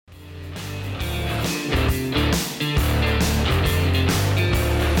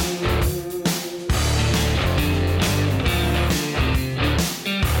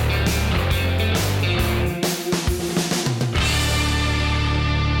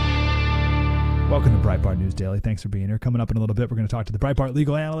Welcome to Breitbart News Daily. Thanks for being here. Coming up in a little bit, we're going to talk to the Breitbart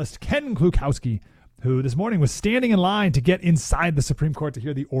legal analyst, Ken Klukowski, who this morning was standing in line to get inside the Supreme Court to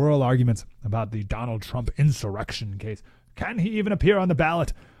hear the oral arguments about the Donald Trump insurrection case. Can he even appear on the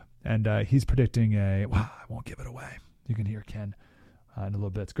ballot? And he's predicting I won't give it away. You can hear Ken in a little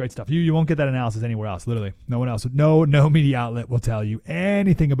bit. It's great stuff. You won't get that analysis anywhere else. Literally, no one else. No media outlet will tell you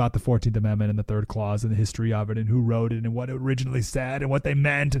anything about the 14th Amendment and the third clause and the history of it and who wrote it and what it originally said and what they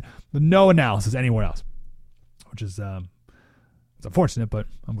meant. No analysis anywhere else, which is it's unfortunate, but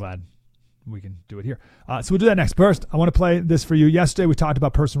I'm glad we can do it here. So we'll do that next. First, I want to play this for you. Yesterday, we talked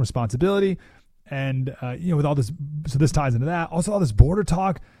about personal responsibility, and with all this, so this ties into that. Also, all this border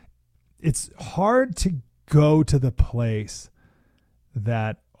talk. It's hard to go to the place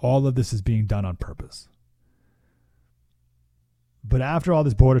that all of this is being done on purpose. But after all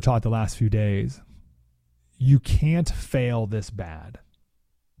this border talk the last few days, you can't fail this bad.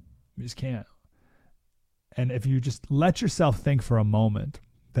 You just can't. And if you just let yourself think for a moment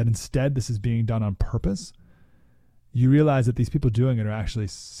that instead this is being done on purpose, you realize that these people doing it are actually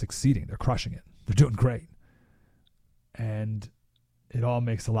succeeding. They're crushing it. They're doing great. And it all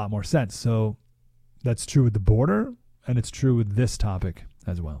makes a lot more sense. So that's true with the border, and it's true with this topic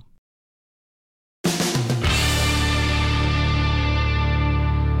as well.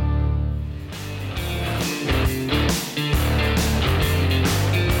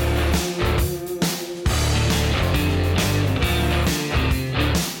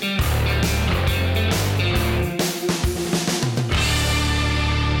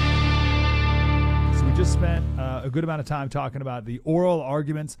 A good amount of time talking about the oral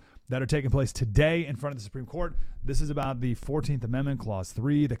arguments that are taking place today in front of the Supreme Court. This is about the 14th Amendment, Clause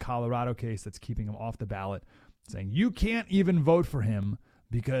 3, the Colorado case that's keeping him off the ballot, saying you can't even vote for him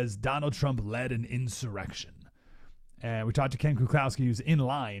because Donald Trump led an insurrection. And we talked to Ken Klukowski, who's in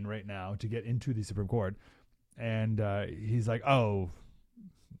line right now to get into the Supreme Court. And he's like, 9-0.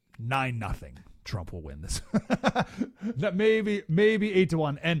 Trump will win this. That maybe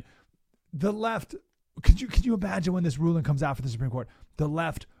 8-1. And the left... Could you imagine when this ruling comes out for the Supreme Court? The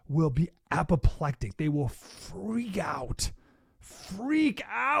left will be apoplectic. They will freak out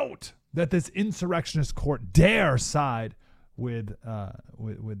that this insurrectionist court dare side with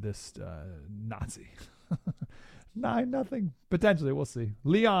this Nazi. 9-0 potentially. We'll see.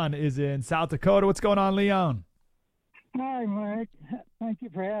 Leon is in South Dakota. What's going on, Leon? Hi, Mike. Thank you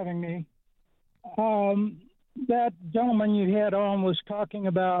for having me. That gentleman you had on was talking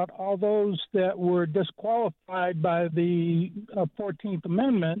about all those that were disqualified by the 14th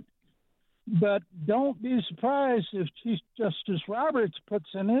Amendment, but don't be surprised if Chief Justice Roberts puts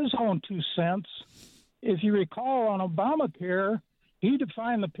in his own 2 cents. If you recall, on Obamacare, he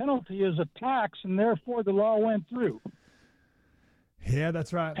defined the penalty as a tax, and therefore the law went through. Yeah,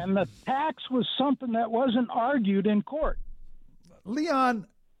 that's right. And the tax was something that wasn't argued in court. Leon,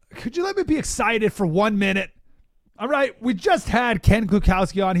 could you let me be excited for 1 minute? All right, we just had Ken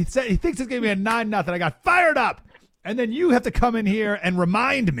Klukowski on. He said he thinks it's going to be a 9-0. I got fired up. And then you have to come in here and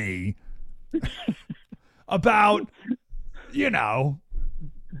remind me about,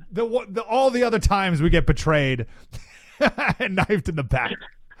 all the other times we get betrayed and knifed in the back.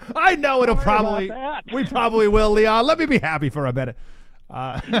 I know we probably will, Leon. Let me be happy for a minute.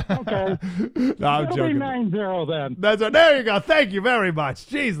 Okay. No, I'm It'll joking. be 9-0 then. That's right. There you go. Thank you very much.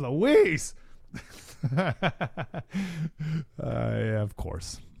 Jeez Louise. Yeah, of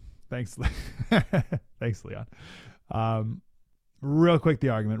course. Thanks. Thanks, Leon. Real quick, the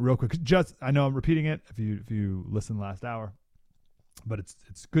argument, real quick. Just, I know I'm repeating it if you listened last hour, but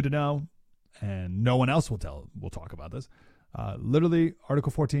it's good to know, and no one else will talk about this. Literally,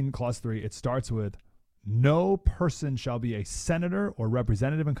 Article 14, Clause 3, it starts with, no person shall be a senator or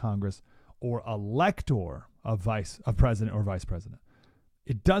representative in Congress or elector of president or vice president.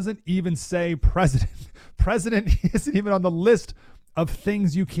 It doesn't even say president. President isn't even on the list of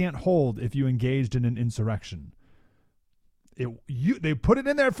things you can't hold if you engaged in an insurrection. They put it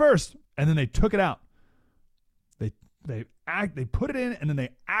in there first, and then they took it out. They put it in, and then they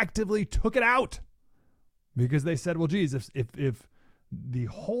actively took it out because they said, well, geez, if the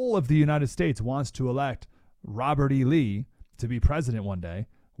whole of the United States wants to elect Robert E. Lee to be president one day,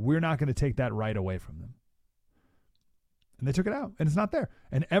 we're not going to take that right away from them. And they took it out, and it's not there.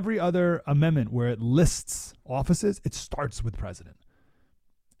 And every other amendment where it lists offices, it starts with president.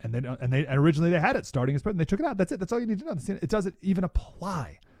 And originally they had it starting as president. They took it out. That's it. That's all you need to know. It doesn't even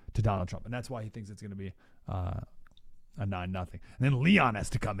apply to Donald Trump, and that's why he thinks it's going to be a 9-0. And then Leon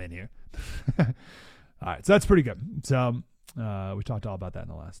has to come in here. All right, so that's pretty good. So we talked all about that in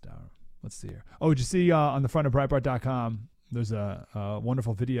the last hour. Let's see here. Oh, did you see on the front of Breitbart.com, there's a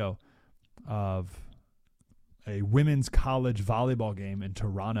wonderful video of a women's college volleyball game in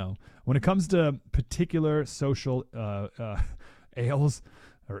Toronto. When it comes to particular social ails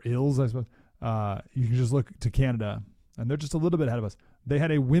or ills, I suppose, you can just look to Canada, and they're just a little bit ahead of us. They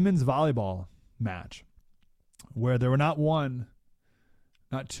had a women's volleyball match where there were not one,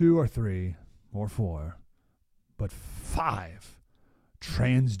 not two or three or four, but 5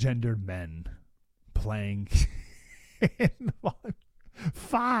 transgender men playing in the volleyball.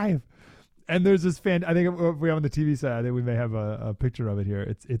 5. And there's this fan. I think if we have on the TV side, I think we may have a picture of it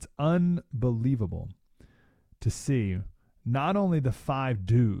here. It's unbelievable to see not only the 5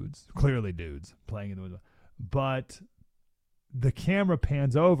 dudes, clearly dudes, playing in the, but the camera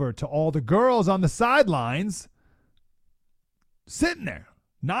pans over to all the girls on the sidelines sitting there,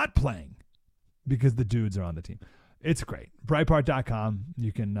 not playing, because the dudes are on the team. It's great. Breitbart.com.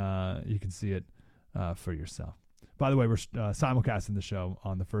 You can see it for yourself. By the way, we're simulcasting the show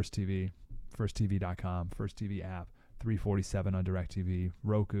on the First TV, firsttv.com, First TV app, 347 on DirecTV,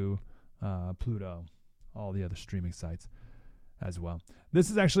 Roku, Pluto, all the other streaming sites as well. This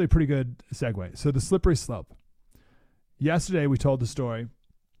is actually a pretty good segue. So the slippery slope. Yesterday we told the story,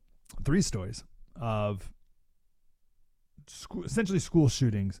 3 stories of essentially school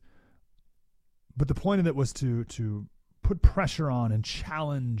shootings, but the point of it was to put pressure on and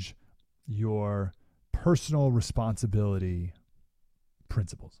challenge your personal responsibility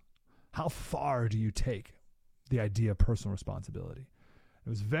principles. How far do you take the idea of personal responsibility? It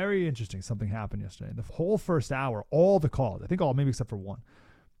was very interesting. Something happened yesterday. The whole first hour, all the calls, I think all, maybe except for one,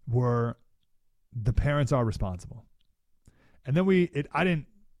 were the parents are responsible. And then I didn't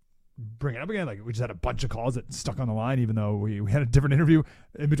bring it up again. Like, we just had a bunch of calls that stuck on the line, even though we had a different interview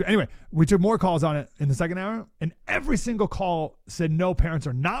in between. Anyway, we took more calls on it in the second hour, and every single call said no, parents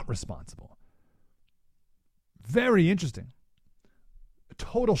are not responsible. Very interesting.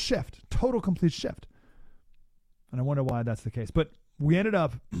 Total shift, total complete shift. And I wonder why that's the case. But we ended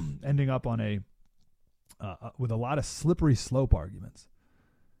up ending up on with a lot of slippery slope arguments.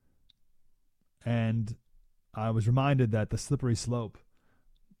 And I was reminded that the slippery slope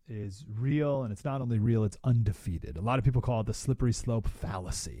is real, and it's not only real, it's undefeated. A lot of people call it the slippery slope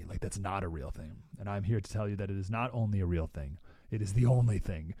fallacy. Like, that's not a real thing. And I'm here to tell you that it is not only a real thing, it is the only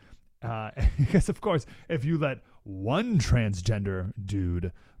thing. Because, of course, if you let one transgender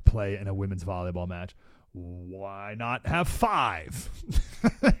dude play in a women's volleyball match, why not have 5?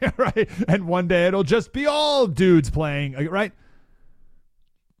 Right? And one day it'll just be all dudes playing, right?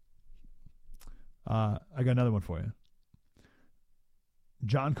 I got another one for you.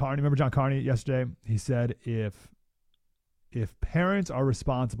 John Carney, remember John Carney yesterday? He said if parents are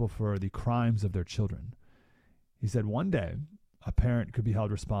responsible for the crimes of their children, he said one day a parent could be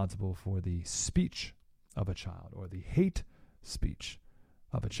held responsible for the speech of a child or the hate speech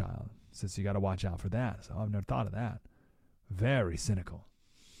of a child. Says you got to watch out for that. So I've never thought of that. Very cynical.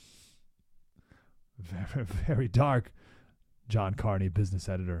 Very, very dark. John Carney, business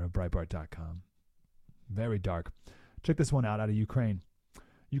editor of Breitbart.com. Very dark. Check this one out of Ukraine.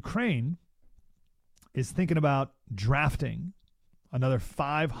 Ukraine is thinking about drafting another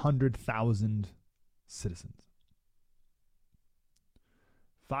 500,000 citizens.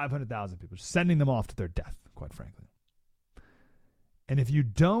 500,000 people, sending them off to their death, quite frankly. And if you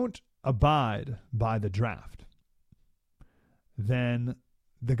don't abide by the draft, then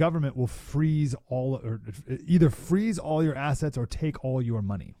the government will either freeze all your assets or take all your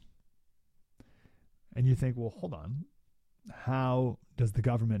money. And you think, well, hold on. How does the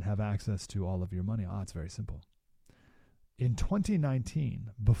government have access to all of your money? It's very simple. In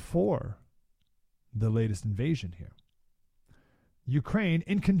 2019, before the latest invasion here, Ukraine,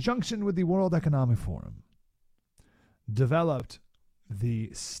 in conjunction with the World Economic Forum, developed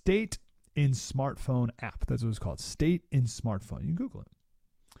the State in Smartphone app. That's what it's called, State in Smartphone. You can Google it.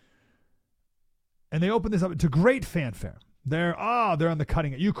 And they opened this up to great fanfare. They're on the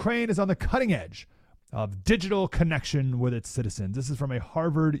cutting edge. Ukraine is on the cutting edge of digital connection with its citizens. This is from a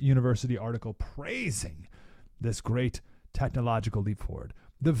Harvard University article praising this great technological leap forward.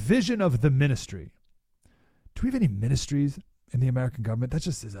 The vision of the ministry. Do we have any ministries in the American government? That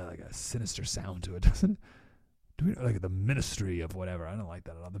just is like a sinister sound to it, doesn't it? Do we like the ministry of whatever? I don't like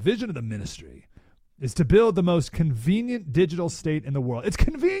that at all. The vision of the ministry is to build the most convenient digital state in the world. It's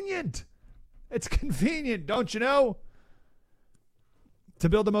convenient. It's convenient, don't you know? To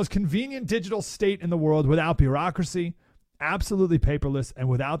build the most convenient digital state in the world without bureaucracy, absolutely paperless, and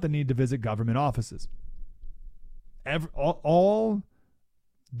without the need to visit government offices. All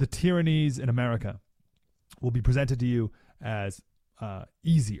the tyrannies in America will be presented to you as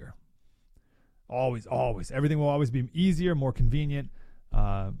easier. Always. Everything will always be easier, more convenient.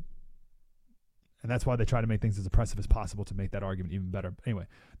 And that's why they try to make things as oppressive as possible to make that argument even better. Anyway,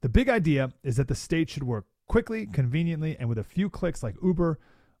 the big idea is that the state should work quickly, conveniently, and with a few clicks like Uber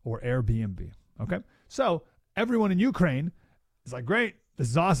or Airbnb. Okay? So everyone in Ukraine is like, great, this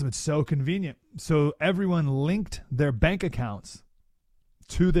is awesome. It's so convenient. So everyone linked their bank accounts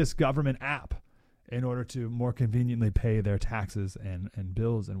to this government app in order to more conveniently pay their taxes and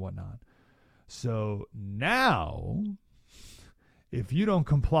bills and whatnot. So now, if you don't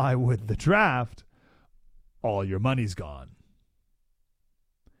comply with the draft, all your money's gone.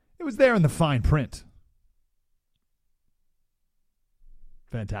 It was there in the fine print.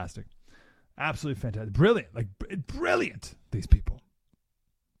 Fantastic. Absolutely fantastic. Brilliant. Like, brilliant, these people.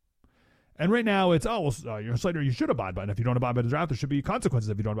 And right now it's, you're a Slater, you should abide by it. And if you don't abide by the draft, there should be consequences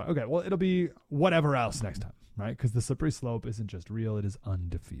if you don't abide. Okay, well, it'll be whatever else next time, right? Because the slippery slope isn't just real, it is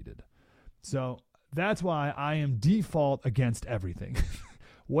undefeated. So that's why I am default against everything.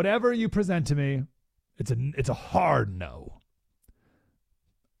 Whatever you present to me, it's a hard no.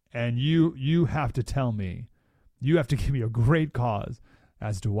 And you have to tell me, you have to give me a great cause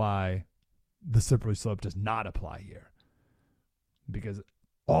as to why the slippery slope does not apply here. Because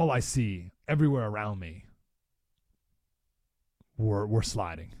all I see everywhere around me, we're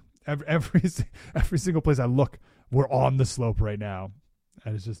sliding. Every single place I look, we're on the slope right now.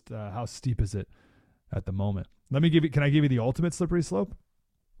 And it's just how steep is it at the moment? Can I give you the ultimate slippery slope?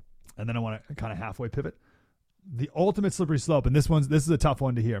 And then I want to kind of halfway pivot. The ultimate slippery slope, and this is a tough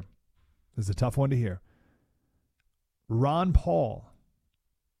one to hear. Ron Paul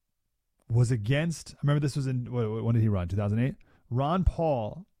was against, I remember this was in, when did he run? 2008? Ron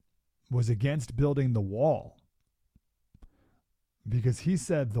Paul was against building the wall because he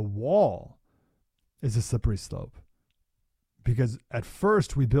said the wall is a slippery slope. Because at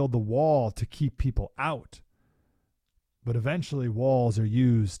first we build the wall to keep people out, but eventually walls are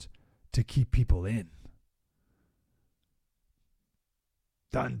used to keep people in.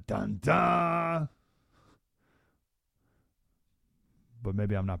 Dun, dun, dun. But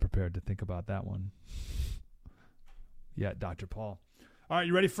maybe I'm not prepared to think about that one yet, Dr. Paul. All right,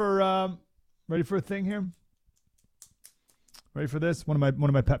 you ready for a thing here? Ready for this? One of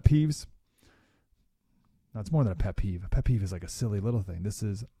my pet peeves. No, it's more than a pet peeve. A pet peeve is like a silly little thing. This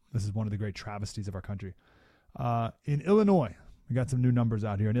is one of the great travesties of our country. In Illinois, we got some new numbers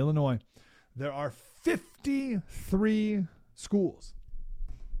out here. In Illinois, there are 53 schools.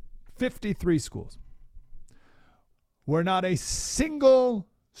 53 schools where not a single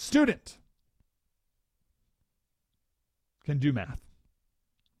student can do math.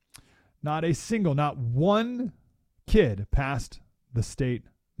 Not one kid passed the state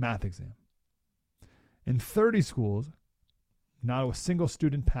math exam. In 30 schools, not a single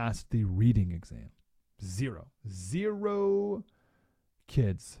student passed the reading exam. Zero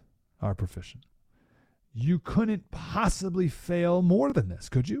kids are proficient. You couldn't possibly fail more than this,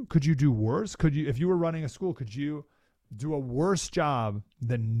 could you? Could you do worse? If you were running a school, could you do a worse job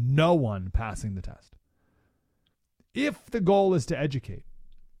than no one passing the test? If the goal is to educate,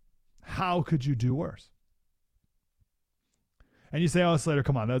 how could you do worse? And you say, oh, Slater,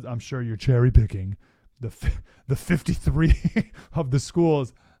 come on, I'm sure you're cherry picking the 53 of the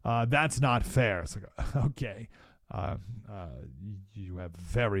schools. That's not fair. It's like, okay, you have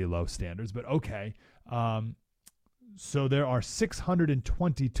very low standards, but okay. So there are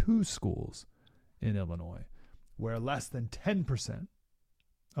 622 schools in Illinois where less than 10%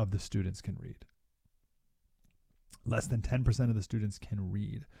 of the students can read. Less than 10% of the students can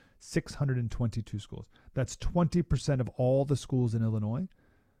read. 622 schools. That's 20% of all the schools in Illinois.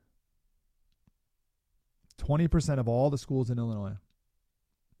 20% of all the schools in Illinois.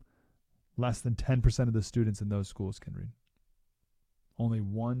 Less than 10% of the students in those schools can read. Only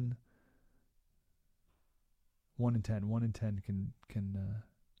one in 10 can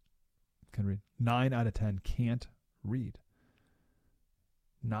read. 9 out of 10 can't read.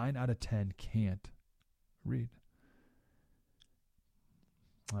 9 out of 10 can't read.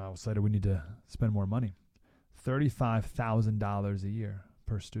 Slater, we need to spend more money. $35,000 a year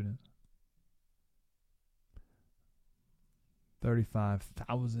per student.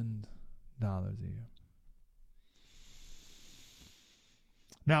 $35,000 a year.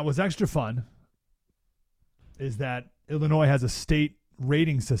 Now, what's extra fun is that Illinois has a state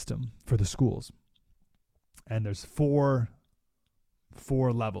rating system for the schools. And there's four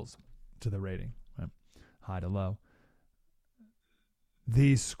levels to the rating, right? High to low.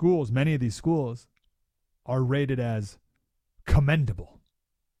 These schools, many of these schools, are rated as commendable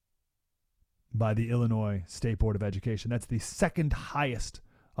by the Illinois State Board of Education. That's the second highest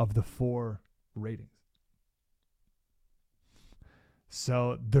of the 4 ratings.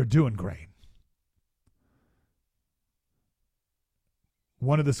 So they're doing great.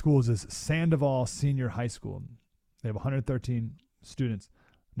 One of the schools is Sandoval Senior High School. They have 113 students.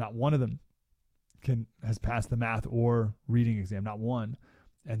 Not one of them has passed the math or reading exam. Not one.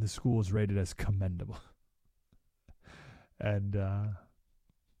 And the school is rated as commendable. And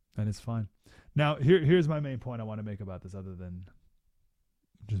it's fine. Now, here's my main point I want to make about this, other than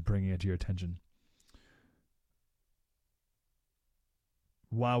just bringing it to your attention.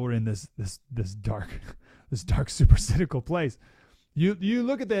 While we're in this dark super cynical place, you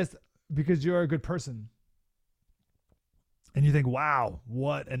look at this because you're a good person, and you think, wow,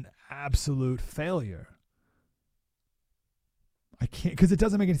 what an absolute failure. I can't, because it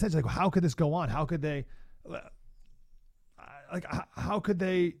doesn't make any sense. Like, how could this go on? How could they, how could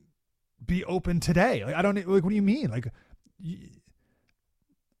they be open today? Like, I don't, like, what do you mean? Like,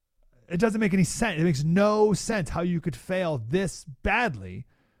 it doesn't make any sense. It makes no sense how you could fail this badly.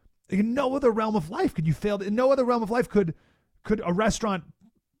 In no other realm of life could you fail. In no other realm of life could a restaurant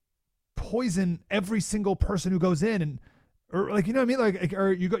poison every single person who goes in, and, or, like, you know what I mean? Like,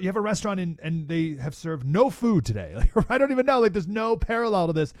 or you have a restaurant and they have served no food today. Like, I don't even know. Like, there's no parallel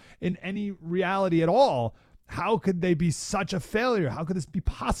to this in any reality at all. How could they be such a failure? How could this be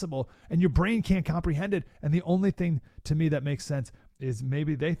possible? And your brain can't comprehend it. And the only thing to me that makes sense is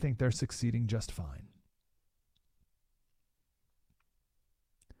maybe they think they're succeeding just fine.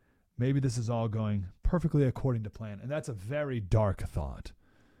 Maybe this is all going perfectly according to plan. And that's a very dark thought,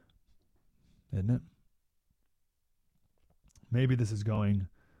 isn't it? Maybe this is going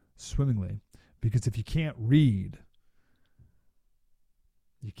swimmingly, because if you can't read,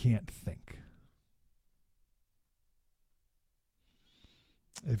 you can't think.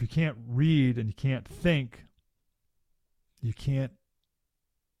 If you can't read and you can't think, you can't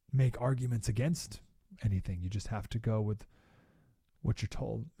make arguments against anything. You just have to go with what you're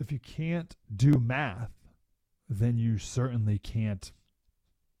told. If you can't do math, then you certainly can't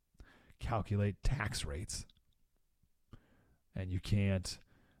calculate tax rates. And you can't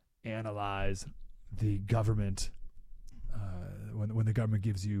analyze the government when the government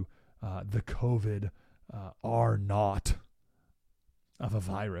gives you the COVID R naught of a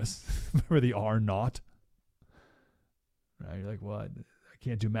virus. Remember the R naught? Right? You're like, what? I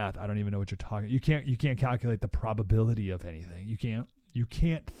can't do math. I don't even know what you're talking. You can't calculate the probability of anything. You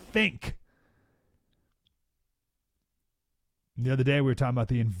can't think. The other day we were talking about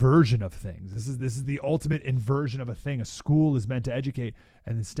the inversion of things. This is the ultimate inversion of a thing. A school is meant to educate,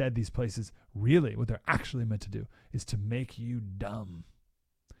 and instead these places really, what they're actually meant to do is to make you dumb.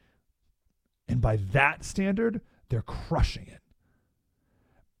 And by that standard, they're crushing it.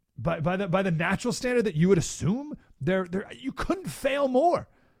 By the natural standard that you would assume, you couldn't fail more.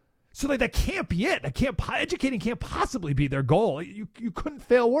 So like that can't be it. Educating can't possibly be their goal. You couldn't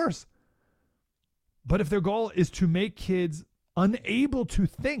fail worse. But if their goal is to make kids unable to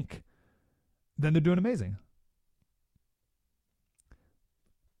think, then they're doing amazing.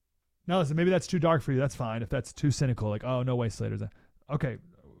 Now listen, maybe that's too dark for you. That's fine. If that's too cynical, like, oh, no way Slater's that. Okay,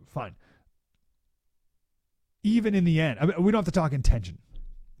 fine. Even in the end, I mean, we don't have to talk intention.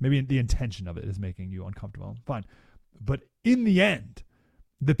 Maybe the intention of it is making you uncomfortable. Fine. But in the end,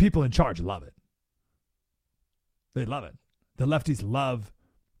 the people in charge love it. They love it. The lefties love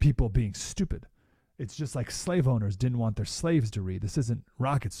people being stupid. It's just like slave owners didn't want their slaves to read. This isn't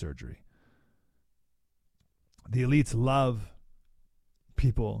rocket surgery. The elites love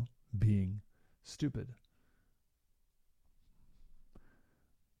people being stupid.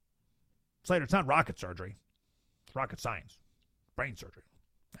 Slater, it's not rocket surgery. It's rocket science. Brain surgery.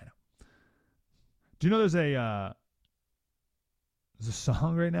 I know. Do you know there's a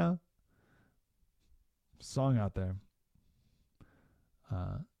song right now? Song out there.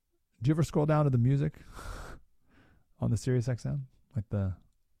 Do you ever scroll down to the music on the Sirius XM? Like the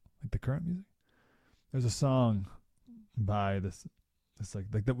current music? There's a song by this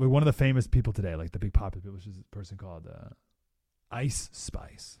one of the famous people today, like the big popular people, which is a person called Ice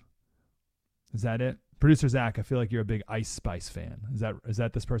Spice. Is that it? Producer Zach, I feel like you're a big Ice Spice fan. Is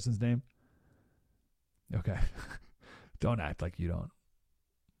that this person's name? Okay. Don't act like you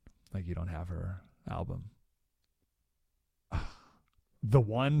don't have her album. The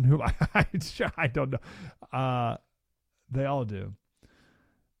one who I don't know. They all do.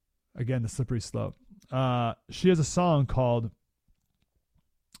 Again, the slippery slope. She has a song called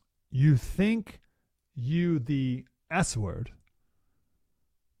 "You Think You the S Word."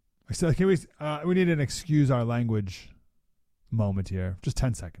 So can we need an excuse our language moment here. Just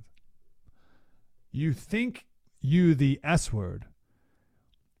 10 seconds. You think you the S word.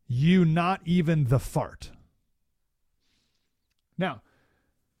 You not even the fart. Now,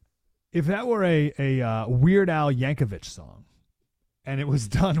 if that were a Weird Al Yankovic song, and it was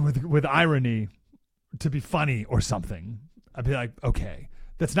done with irony to be funny or something, I'd be like, okay,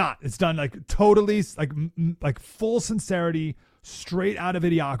 that's not. It's done like totally like full sincerity, straight out of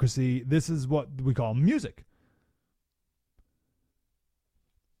Idiocracy. This is what we call music.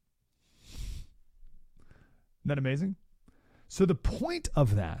 Isn't that amazing? So the point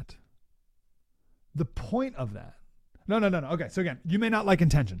of that. No. Okay, so again, you may not like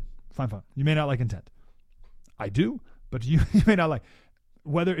intention. Fine. You may not like intent. I do, but you may not like.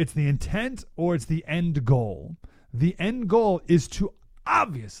 Whether it's the intent or it's the end goal, the end goal is to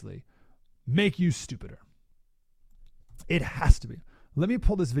obviously make you stupider. It has to be. Let me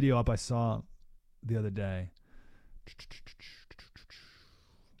pull this video up I saw the other day.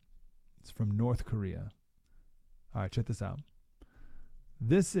 It's from North Korea. All right, check this out.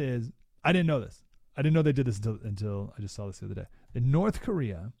 This is, I didn't know this. I didn't know they did this until I just saw this the other day. In North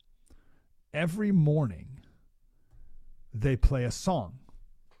Korea, every morning they play a song.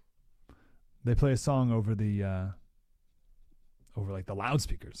 They play a song over the over like the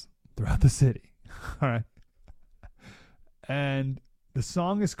loudspeakers throughout the city. All right. And the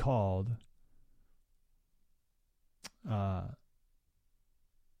song is called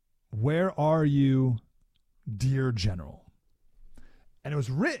Where Are You, Dear General? And it was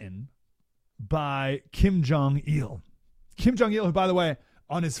written by Kim Jong-il. Kim Jong-il, who, by the way,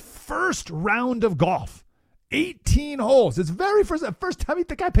 on his first round of golf, 18 holes. His very first time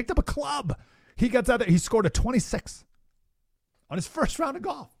the guy picked up a club. He gets out there. He scored a 26 on his first round of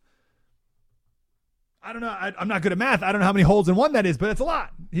golf. I don't know. I'm not good at math. I don't know how many holes in one that is, but it's a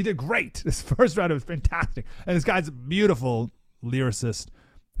lot. He did great. His first round was fantastic. And this guy's a beautiful lyricist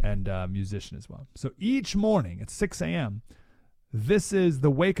and musician as well. So each morning at 6 a.m., this is the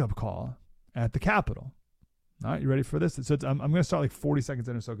wake-up call at the Capitol. All right, you ready for this? So I'm going to start like 40 seconds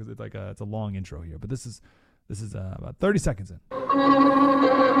in or so because it's like it's a long intro here. But this is about 30 seconds in.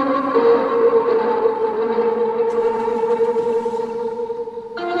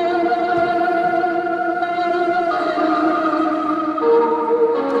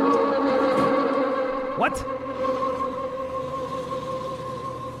 What?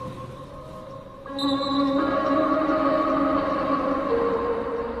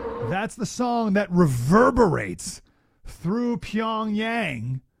 That's the song that reverberates through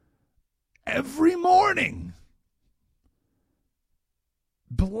Pyongyang every morning.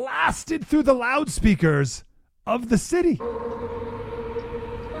 Blasted through the loudspeakers of the city.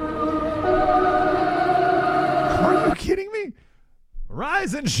 Are you kidding me?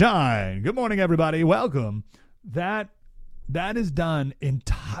 Rise and shine. Good morning, everybody. Welcome. That is done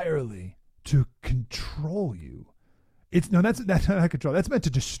entirely to control you. That's not control. That's meant to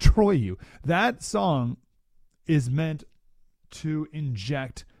destroy you. That song is meant to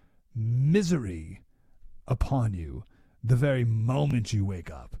inject misery upon you the very moment you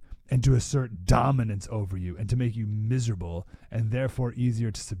wake up, and to assert dominance over you, and to make you miserable and therefore easier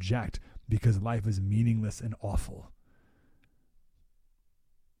to subject because life is meaningless and awful.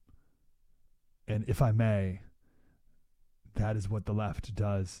 And if I may, that is what the left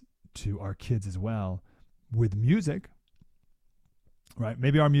does to our kids as well with music, right?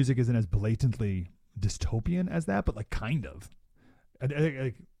 Maybe our music isn't as blatantly dystopian as that, but like kind of.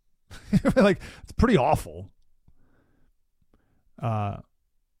 Like it's pretty awful.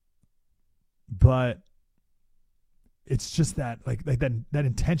 But it's just that like that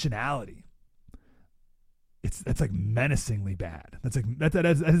intentionality. That's like menacingly bad. That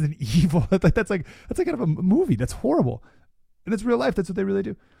is an evil. That's like kind of a movie. That's horrible, and it's real life. That's what they really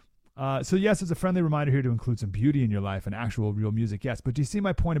do. So yes, it's a friendly reminder here to include some beauty in your life and actual real music. Yes, but do you see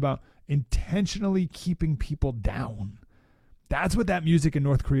my point about intentionally keeping people down? That's what that music in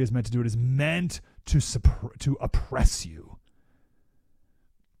North Korea is meant to do. It is meant to oppress you.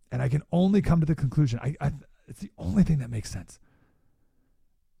 And I can only come to the conclusion. It's the only thing that makes sense.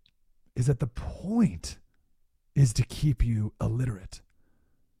 Is that the point is to keep you illiterate.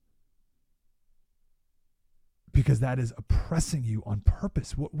 Because that is oppressing you on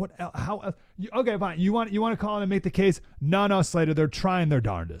purpose. What else? How else? Okay, fine. You want to call in and make the case? No, Slater. They're trying their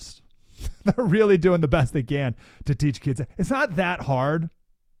darndest. They're really doing the best they can to teach kids. It's not that hard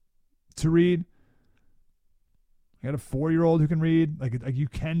to read. I got a 4-year-old who can read. Like you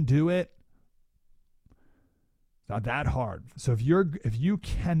can do it. It's not that hard. So if you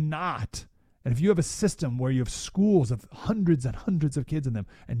cannot, and if you have a system where you have schools of hundreds and hundreds of kids in them,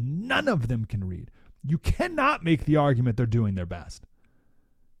 and none of them can read, you cannot make the argument they're doing their best.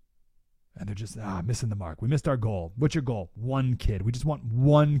 And they're just missing the mark. We missed our goal. What's your goal? 1 kid. We just want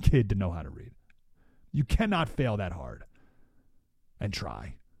 1 kid to know how to read. You cannot fail that hard. And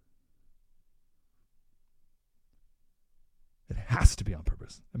try. It has to be on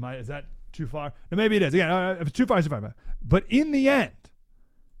purpose. Is that too far? No, maybe it is. Again, if it's too far, it's too far. But in the end,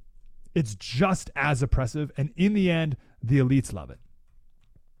 it's just as oppressive. And in the end, the elites love it.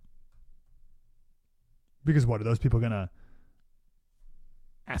 Because what, are those people going to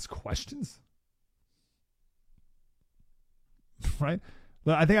ask questions? Right?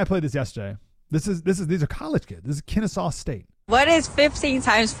 I think I played this yesterday. These are college kids. This is Kennesaw State. What is 15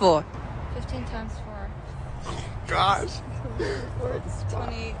 times 4? 15 times 4. Gosh.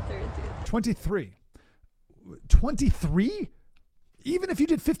 20, 23. 23? Even if you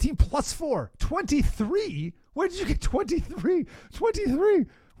did 15 plus 4, 23? Where did you get 23? 23?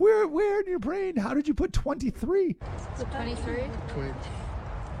 Where in your brain? How did you put 23? So 23? 20. All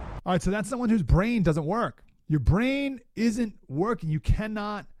right, so that's someone whose brain doesn't work. Your brain isn't working. You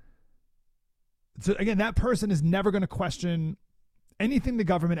cannot. So again, that person is never going to question anything the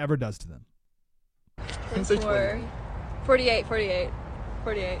government ever does to them. 4. 48. 48.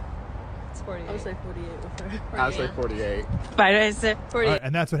 It's 48. I would say 48 with her. I would say 48. Why did I say 48? Right,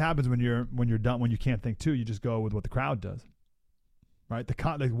 and that's what happens when you're done, when you can't think too. You just go with what the crowd does. Right?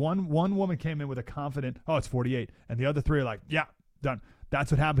 One woman came in with a confident, it's 48, and the other three are like, yeah, done. That's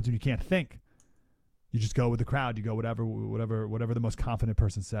what happens when you can't think. You just go with the crowd. You go whatever the most confident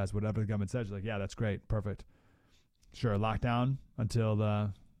person says, whatever the government says. You're like, yeah, that's great, perfect. Sure, lockdown until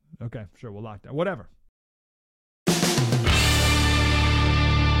okay, sure, we'll lock down, whatever.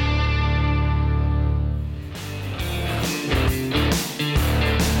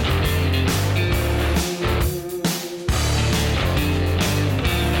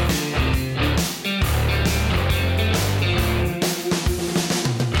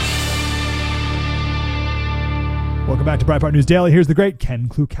 Welcome back to Breitbart News Daily. Here's the great Ken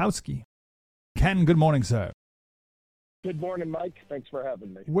Klukowski. Ken, good morning, sir. Good morning, Mike. Thanks for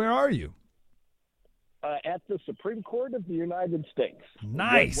having me. Where are you? At the Supreme Court of the United States.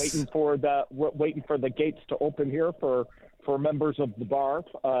 Nice. Waiting for the gates to open here for members of the bar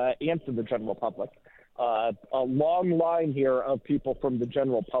and for the general public. A long line here of people from the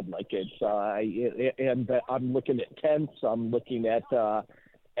general public. I'm looking at tents. I'm looking at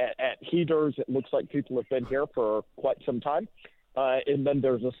heaters. It looks like people have been here for quite some time. And then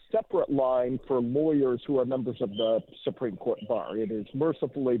there's a separate line for lawyers who are members of the Supreme Court bar. It is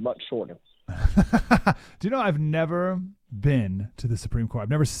mercifully much shorter. Do you know I've never been to the Supreme Court? I've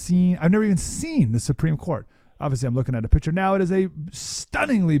never even seen the Supreme Court. Obviously, I'm looking at a picture now. It is a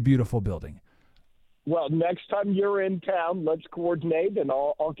stunningly beautiful building. Well, next time you're in town, let's coordinate, and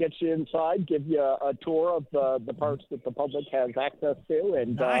I'll get you inside, give you a tour of the parts that the public has access to,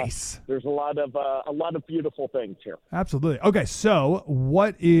 and nice. There's a lot of beautiful things here. Absolutely. Okay, so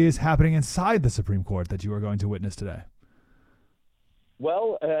what is happening inside the Supreme Court that you are going to witness today?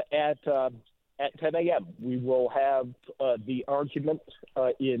 Well, at 10 a.m., we will have the argument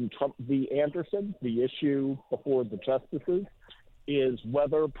in Trump v. Anderson. The issue before the justices is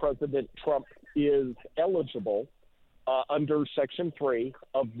whether President Trump is eligible under Section 3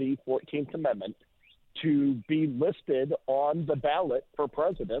 of the 14th Amendment to be listed on the ballot for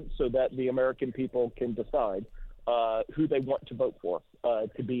president so that the American people can decide who they want to vote for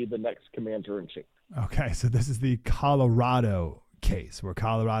to be the next commander-in-chief. Okay, so this is the Colorado case where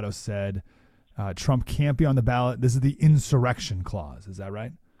Colorado said Trump can't be on the ballot. This is the insurrection clause. Is that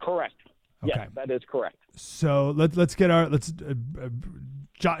right? Correct. Okay. Yes, that is correct. So let's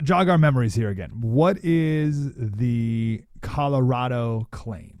jog our memories here again. What is the Colorado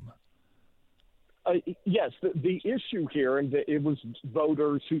claim? Yes, the issue here, and it was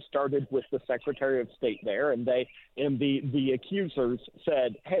voters who started with the Secretary of State there, and the accusers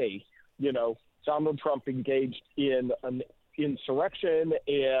said, hey, Donald Trump engaged in an insurrection,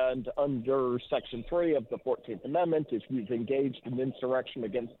 and under Section 3 of the 14th Amendment, if you've engaged in insurrection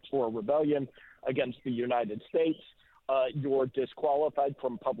or rebellion against the United States, you're disqualified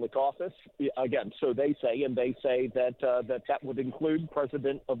from public office. Again, so they say, and they say that that would include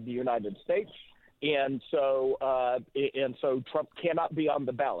President of the United States. And so Trump cannot be on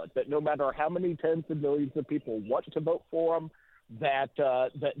the ballot. That no matter how many tens of millions of people want to vote for him, that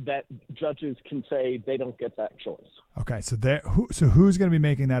judges can say they don't get that choice. Okay, so who's going to be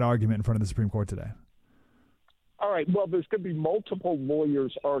making that argument in front of the Supreme Court today? All right. Well, there's going to be multiple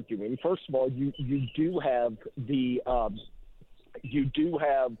lawyers arguing. First of all, you do have the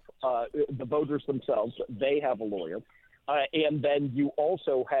voters themselves. They have a lawyer, and then you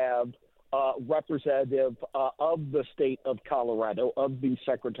also have representative of the state of Colorado, of the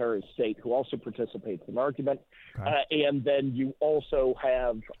Secretary of State, who also participates in argument. Okay. And then you also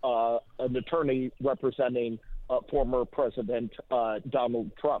have an attorney representing former President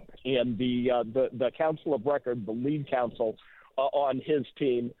Donald Trump. And the counsel of record, the lead counsel, on his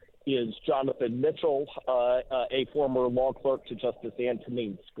team is Jonathan Mitchell, a former law clerk to Justice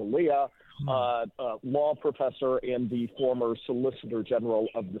Antonin Scalia, law professor and the former Solicitor General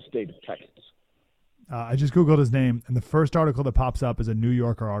of the state of Texas. I just Googled his name, and the first article that pops up is a New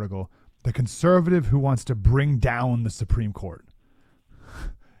Yorker article, "The Conservative Who Wants to Bring Down the Supreme Court."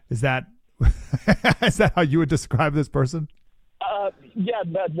 Is that how you would describe this person? Yeah,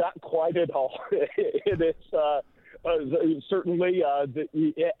 not quite at all. It is certainly,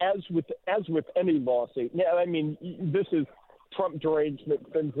 as with any lawsuit. Yeah, I mean, this is Trump derangement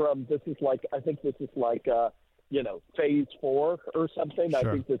syndrome. I think this is like phase 4 or something. Sure. I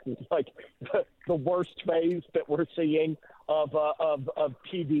think this is like the worst phase that we're seeing of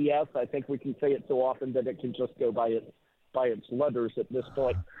PDF. I think we can say it so often that it can just go by its letters at this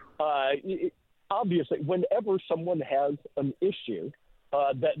point. Obviously, whenever someone has an issue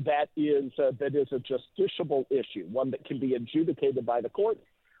that is a justiciable issue, one that can be adjudicated by the court,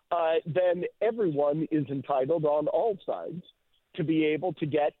 then everyone is entitled on all sides to be able to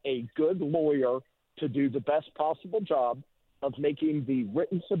get a good lawyer to do the best possible job of making the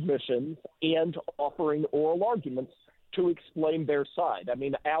written submissions and offering oral arguments to explain their side. I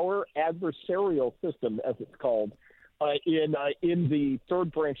mean, our adversarial system, as it's called, in the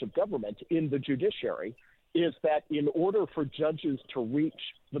third branch of government, in the judiciary, is that in order for judges to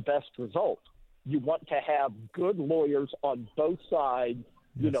reach the best result, you want to have good lawyers on both sides,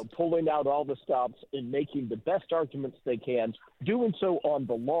 pulling out all the stops and making the best arguments they can, doing so on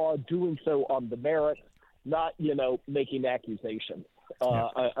the law, doing so on the merits, not, making accusations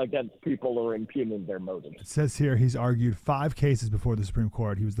against people or impugning their motives. It says here he's argued 5 cases before the Supreme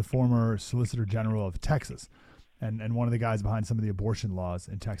Court. He was the former Solicitor General of Texas and one of the guys behind some of the abortion laws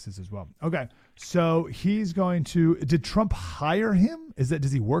in Texas as well. Okay, so he's going to – did Trump hire him?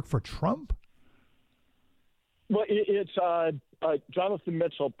 Does he work for Trump? Well, it's Jonathan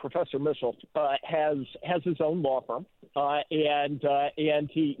Mitchell, Professor Mitchell, has his own law firm, and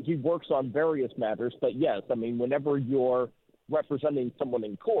he works on various matters. But yes, I mean, whenever you're representing someone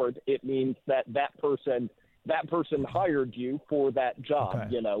in court, it means that person hired you for that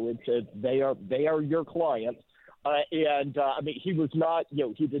job. Okay. They are your clients. I mean, he was not,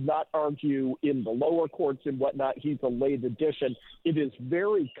 he did not argue in the lower courts and whatnot. He's a late addition. It is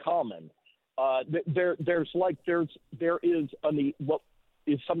very common. There is what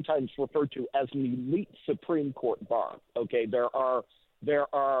is sometimes referred to as an elite Supreme Court bar. Okay, there are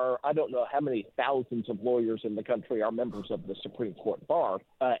I don't know how many thousands of lawyers in the country are members of the Supreme Court bar,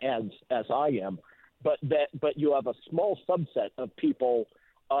 as I am, but you have a small subset of people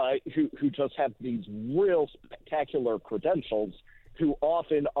who just have these real spectacular credentials, who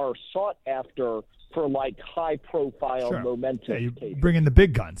often are sought after for like high-profile, momentous you cases. Bring in the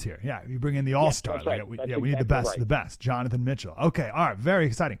big guns here. Yeah, you bring in the all-stars. Right. We need the best of the best. Jonathan Mitchell. Okay, all right, very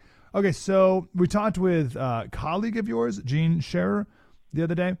exciting. Okay, so we talked with a colleague of yours, Gene Scherer, the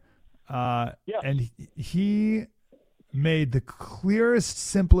other day, and he made the clearest,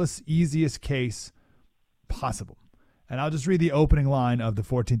 simplest, easiest case possible. And I'll just read the opening line of the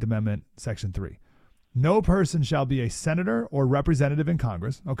 14th Amendment, Section 3. No person shall be a senator or representative in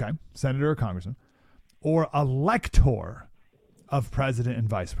Congress, senator or congressman, or elector of president and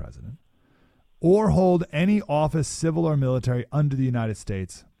vice president, or hold any office, civil or military, under the United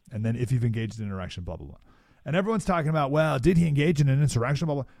States, and then if you've engaged in insurrection, blah, blah, blah. And everyone's talking about, well, did he engage in an insurrection,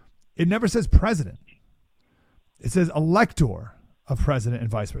 blah, blah. It never says president. It says elector of president and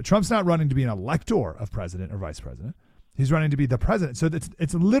vice president. Trump's not running to be an elector of president or vice president. He's running to be the president. So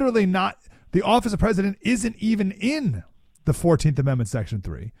it's literally not – the office of president isn't even in the 14th Amendment, Section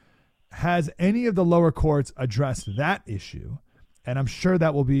 3. Has any of the lower courts addressed that issue? And I'm sure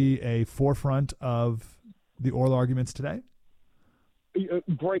that will be a forefront of the oral arguments today.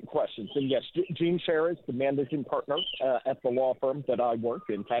 Great questions. And yes, Gene Scherer is the managing partner at the law firm that I work.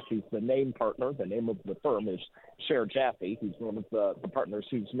 In fact, he's the name partner. The name of the firm is Scherer Jaffe. He's one of the partners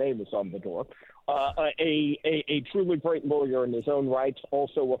whose name is on the door. A truly great lawyer in his own right,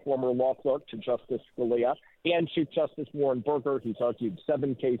 also a former law clerk to Justice Scalia and Chief Justice Warren Burger. He's argued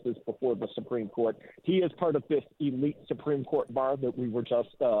 7 cases before the Supreme Court. He is part of this elite Supreme Court bar that we were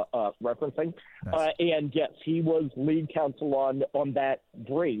just referencing. Nice. And yes, he was lead counsel on that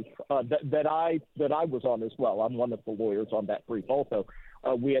brief that I was on as well. I'm one of the lawyers on that brief also.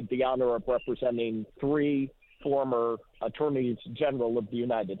 We had the honor of representing 3 former attorneys general of the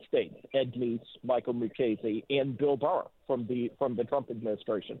United States, Ed Meese, Michael Mukasey, and Bill Barr from the Trump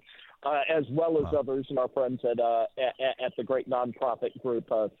administration, as well as others and our friends at the great nonprofit group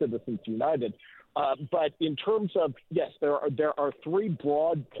Citizens United. But in terms of, yes, there are 3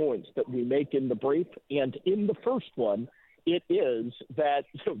 broad points that we make in the brief, and in the first one, it is that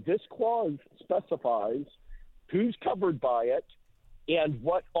this clause specifies who's covered by it and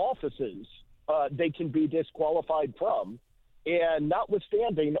what offices they can be disqualified from. And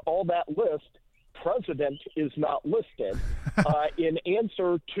notwithstanding all that list, president is not listed. In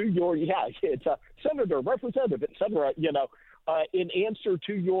answer to your, it's a senator, representative, et cetera, in answer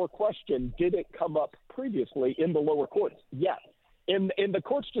to your question, did it come up previously in the lower courts? Yes. And the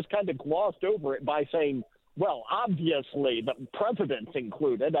courts just kind of glossed over it by saying, well, obviously the president's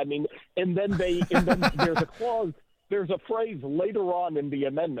included. I mean, and then there's a clause, there's a phrase later on in the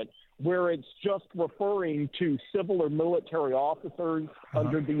amendment where it's just referring to civil or military officers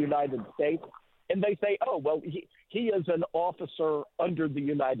under the United States. And they say, oh, well, he is an officer under the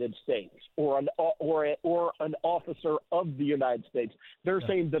United States or an officer of the United States. They're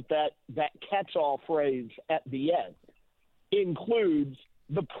saying that catch-all phrase at the end includes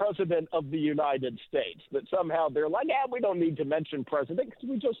the president of the United States, that somehow they're like, we don't need to mention president because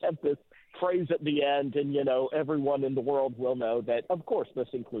we just have this phrase at the end, and, everyone in the world will know that, of course, this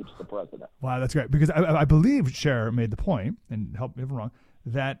includes the president. Wow, that's great. Because I believe Cher made the point, and help me if I'm wrong,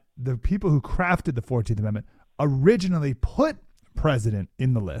 that the people who crafted the 14th Amendment originally put president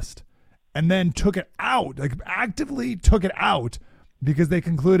in the list and then took it out, like actively took it out because they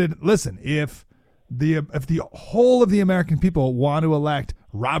concluded, listen, if the whole of the American people want to elect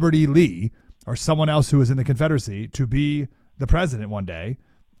Robert E. Lee or someone else who is in the Confederacy to be the president one day,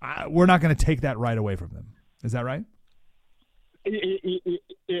 we're not going to take that right away from them. Is that right?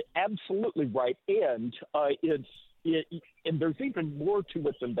 Absolutely right. And and there's even more to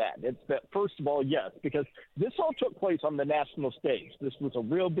it than that. It's that, first of all, yes, because this all took place on the national stage. This was a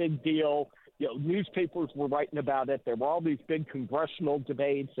real big deal. Newspapers were writing about it. There were all these big congressional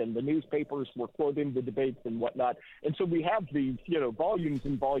debates, and the newspapers were quoting the debates and whatnot. And so we have these, volumes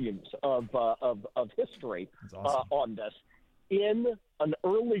and volumes of history on this. In an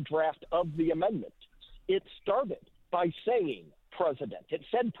early draft of the amendment, it started by saying president. It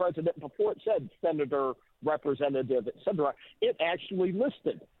said president before it said senator, representative, et cetera. It actually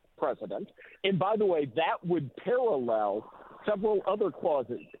listed president. And by the way, that would parallel several other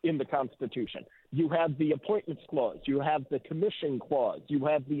clauses in the Constitution. You have the appointments clause, you have the commission clause, you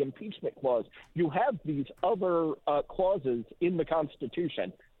have the impeachment clause, you have these other clauses in the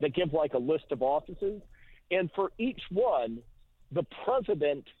Constitution that give like a list of offices. And for each one, the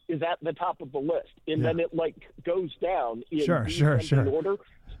president is at the top of the list, and then it goes down in order.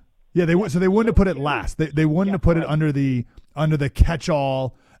 Yeah, they wouldn't have put it last. They wouldn't have put it under the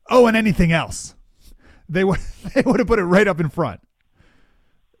catch-all. Oh, and anything else. They would have put it right up in front.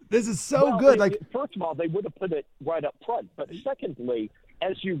 This is so good. First of all, they would have put it right up front. But secondly,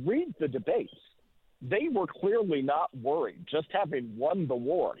 as you read the debates, they were clearly not worried. Just having won the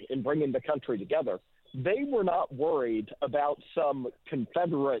war in bringing the country together, they were not worried about some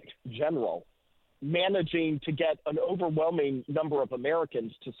Confederate general managing to get an overwhelming number of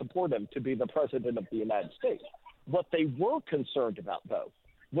Americans to support him to be the president of the United States. What they were concerned about, though,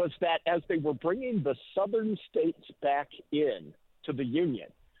 was that as they were bringing the southern states back in to the Union,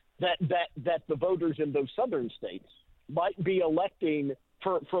 that the voters in those southern states might be electing,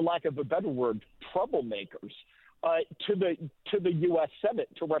 for lack of a better word, troublemakers to the U.S. Senate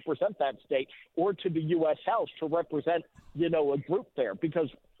to represent that state, or to the U.S. House to represent, a group there. Because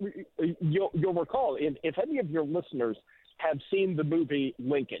you'll recall, if any of your listeners have seen the movie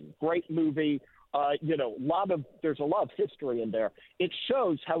Lincoln, great movie, there's a lot of history in there. It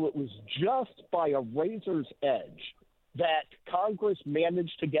shows how it was just by a razor's edge that Congress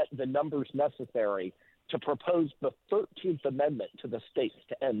managed to get the numbers necessary to propose the 13th Amendment to the states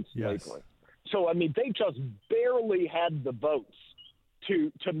to end slavery. Yes. So, they just barely had the votes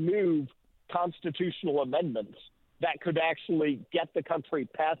to move constitutional amendments that could actually get the country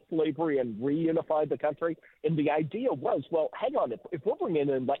past slavery and reunify the country. And the idea was, well, hang on, if we're bringing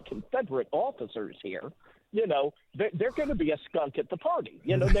in Confederate officers here, they're going to be a skunk at the party.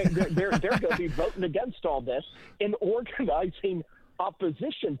 They're going to be voting against all this and organizing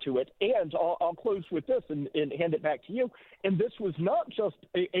opposition to it. And I'll close with this and hand it back to you. And this was not just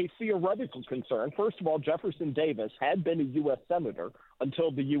a theoretical concern. First of all, Jefferson Davis had been a U.S. senator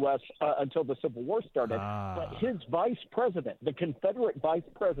until the Civil War started. But his vice president, the Confederate vice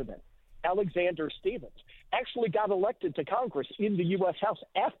president, Alexander Stephens, actually got elected to Congress in the U.S. House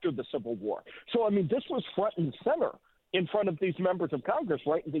after the Civil War. So, this was front and center in front of these members of Congress,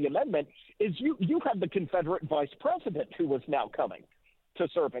 right in the amendment, is you have the Confederate vice president who was now coming to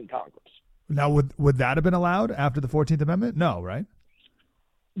serve in Congress. Now, would that have been allowed after the 14th Amendment? No, right?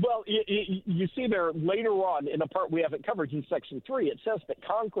 Well, you see there later on in a part we haven't covered in Section 3, it says that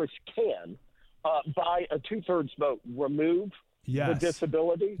Congress can by a 2/3 vote, remove Yes. the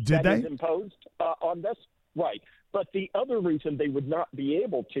disability Did that is they? imposed on this. Right. But the other reason they would not be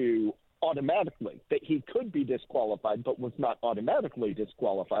able to automatically, that he could be disqualified but was not automatically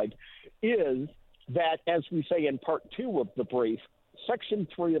disqualified, is that, as we say in Part 2 of the brief, Section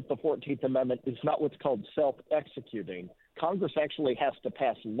 3 of the 14th Amendment is not what's called self-executing. Congress actually has to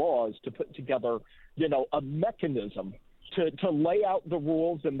pass laws to put together, a mechanism to lay out the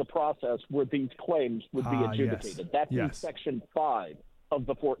rules and the process where these claims would be adjudicated. Yes. That's in Yes. Section 5 of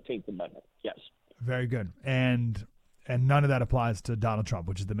the 14th Amendment. Yes. Very good. And none of that applies to Donald Trump,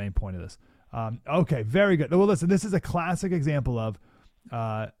 which is the main point of this. Okay, very good. Well, listen, this is a classic example of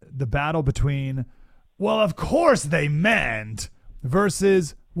the battle between, well, of course they meant,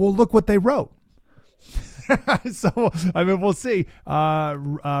 versus, well, look what they wrote. So, I mean, we'll see.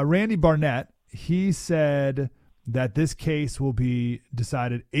 Randy Barnett, he said that this case will be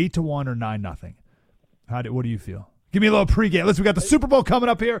decided 8-1 or 9-0. What do you feel? Give me a little pregame. Listen, we got the Super Bowl coming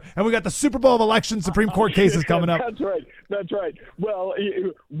up here, and we got the Super Bowl of election Supreme Court cases coming up. That's right. Well,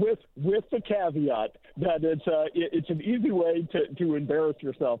 with the caveat that it's an easy way to embarrass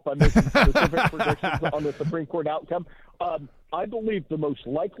yourself by making specific predictions on the Supreme Court outcome. I believe the most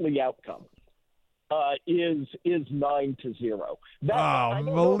likely outcome is 9-0.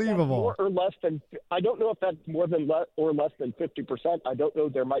 Unbelievable. I don't know if that's more than or less than 50%. I don't know.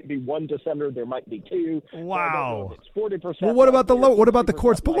 There might be one dissenter. There might be two. Wow. It's 40%. Well, what about what about the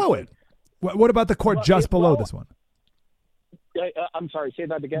courts below it? What about the court just below this one? I'm sorry. Say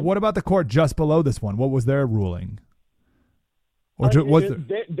that again. What about the court just below this one? What was their ruling? Or their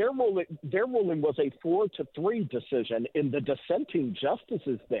ruling was a 4-3 decision, and the dissenting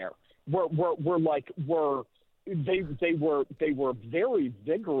justices there were very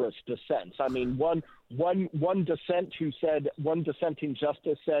vigorous dissents. I mean, one dissenting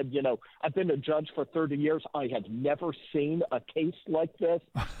justice said, I've been a judge for 30 years. I have never seen a case like this.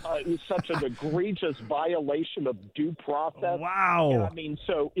 It's such an egregious violation of due process. Wow. And I mean,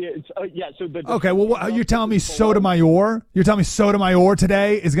 so it's So the okay. Well, you're telling me Sotomayor? You're telling me Sotomayor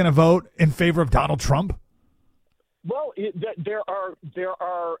today is going to vote in favor of Donald Trump? Well, there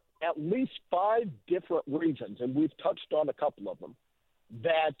are at least 5 different reasons, and we've touched on a couple of them,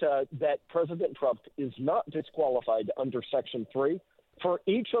 that President Trump is not disqualified under Section 3. For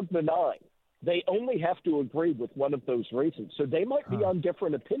each of the 9, they only have to agree with one of those reasons. So they might be on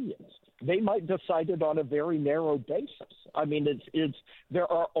different opinions. They might decide it on a very narrow basis. I mean,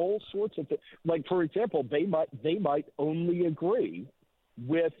 there are all sorts of things. Like, for example, they might only agree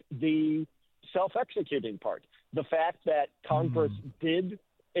with the self-executing part. The fact that Congress did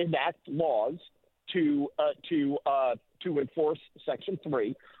enact laws to enforce Section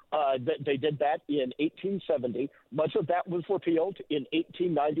 3. They did that in 1870. Much of that was repealed in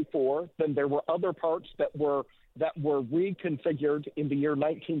 1894. Then there were other parts that were reconfigured in the year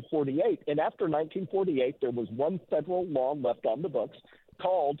 1948. And after 1948, there was one federal law left on the books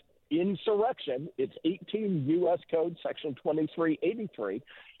called insurrection. It's 18 U.S. Code Section 2383.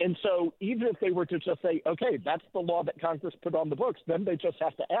 And so even if they were to just say, okay, that's the law that Congress put on the books, then they just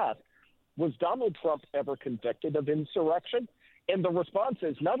have to ask, was Donald Trump ever convicted of insurrection? And the response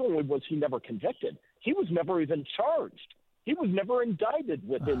is, not only was he never convicted, he was never even charged. He was never indicted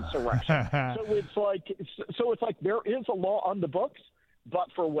with insurrection. So it's like there is a law on the books,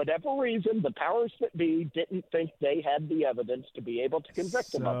 but for whatever reason, the powers that be didn't think they had the evidence to be able to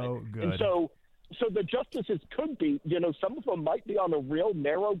convict him of it. Good. And so the justices could be, some of them might be on a real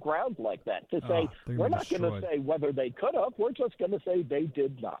narrow ground like that to say, we're not going to say whether they could have. We're just going to say they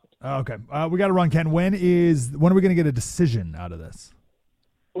did not. Okay. We got to run, Ken. When are we going to get a decision out of this?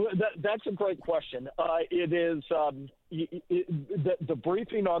 Well, that's a great question. It is the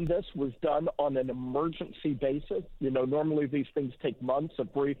briefing on this was done on an emergency basis. Normally these things take months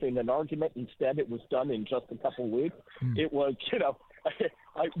of briefing and argument. Instead, it was done in just a couple of weeks. It was,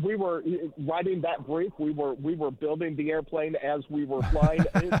 we were writing that brief. We were building the airplane as we were flying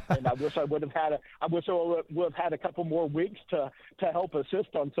it, and I wish I would have had a couple more weeks to help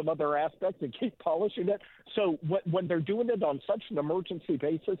assist on some other aspects and keep polishing it. So when they're doing it on such an emergency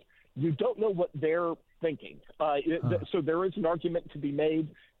basis, you don't know what they're thinking. So there is an argument to be made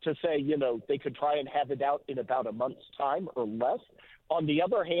to say, they could try and have it out in about a month's time or less. On the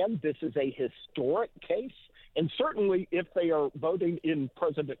other hand, this is a historic case. And certainly if they are voting in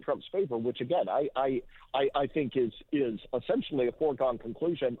President Trump's favor, which, again, I think is essentially a foregone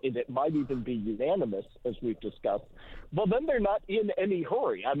conclusion, and it might even be unanimous, as we've discussed, well, then they're not in any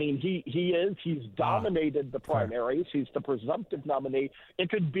hurry. I mean, he's dominated the primaries. He's the presumptive nominee. It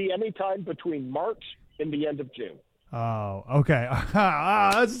could be any time between March and the end of June. Oh, okay.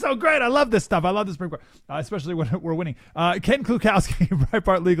 This is so great. I love this stuff. I love the Supreme Court, especially when we're winning. Ken Klukowski,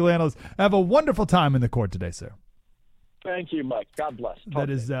 Breitbart legal analyst. Have a wonderful time in the court today, sir. Thank you, Mike. God bless. That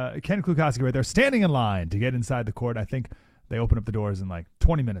is Ken Klukowski right there, standing in line to get inside the court. I think they open up the doors in like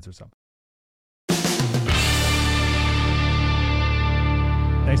 20 minutes or so.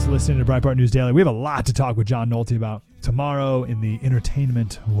 Thanks for listening to Breitbart News Daily. We have a lot to talk with John Nolte about tomorrow in the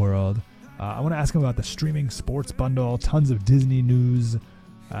entertainment world. I want to ask him about the streaming sports bundle, tons of Disney news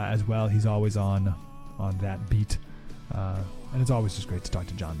as well. He's always on that beat. And it's always just great to talk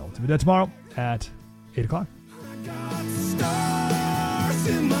to John Nolte. We'll do that tomorrow at 8 o'clock. I got stars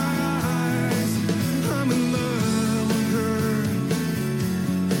in my